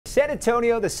San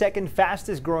Antonio, the second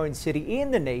fastest growing city in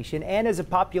the nation, and as a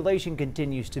population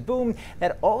continues to boom,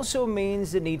 that also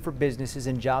means the need for businesses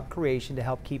and job creation to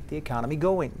help keep the economy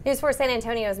going. News 4 San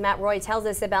Antonio's Matt Roy tells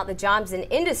us about the jobs and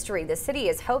industry the city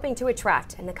is hoping to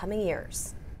attract in the coming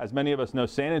years. As many of us know,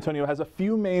 San Antonio has a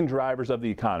few main drivers of the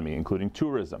economy, including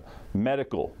tourism,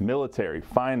 medical, military,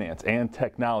 finance, and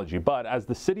technology. But as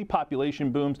the city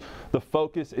population booms, the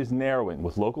focus is narrowing,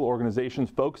 with local organizations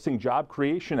focusing job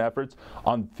creation efforts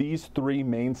on these three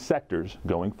main sectors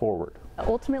going forward.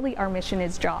 Ultimately, our mission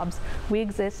is jobs. We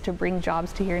exist to bring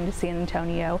jobs to here into San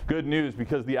Antonio. Good news,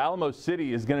 because the Alamo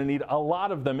City is going to need a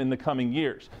lot of them in the coming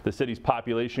years. The city's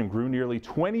population grew nearly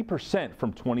 20%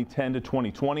 from 2010 to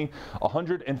 2020.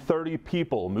 130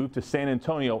 people moved to San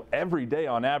Antonio every day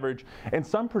on average, and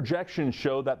some projections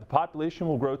show that the population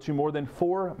will grow to more than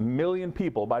 4 million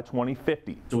people by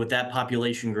 2050. So with that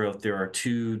population growth, there are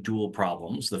two dual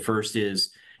problems. The first is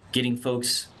getting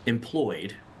folks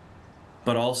employed,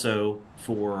 but also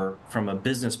from a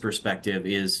business perspective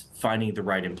is finding the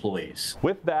right employees.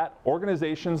 With that,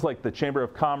 organizations like the Chamber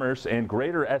of Commerce and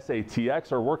Greater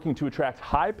SATX are working to attract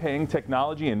high-paying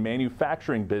technology and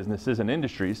manufacturing businesses and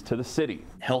industries to the city.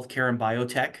 Healthcare and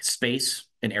biotech, space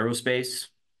and aerospace,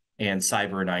 and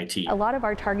cyber and IT. A lot of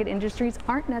our target industries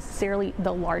aren't necessarily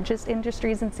the largest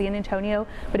industries in San Antonio,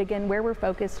 but again, where we're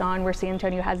focused on, where San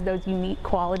Antonio has those unique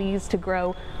qualities to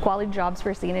grow quality jobs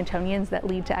for San Antonians that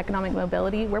lead to economic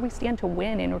mobility, where we stand to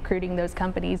win in recruiting those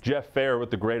companies. Jeff Fair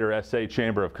with the Greater SA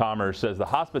Chamber of Commerce says the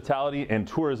hospitality and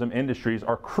tourism industries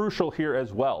are crucial here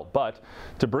as well. But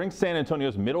to bring San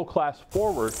Antonio's middle class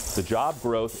forward, the job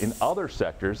growth in other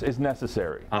sectors is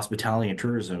necessary. Hospitality and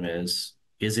tourism is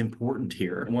important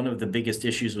here. One of the biggest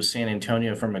issues with San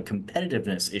Antonio from a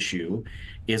competitiveness issue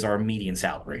is our median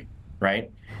salary,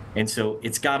 right? And so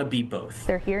it's got to be both.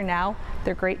 They're here now.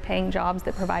 They're great paying jobs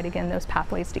that provide, again, those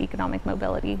pathways to economic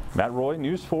mobility. Matt Roy,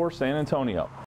 News 4 San Antonio.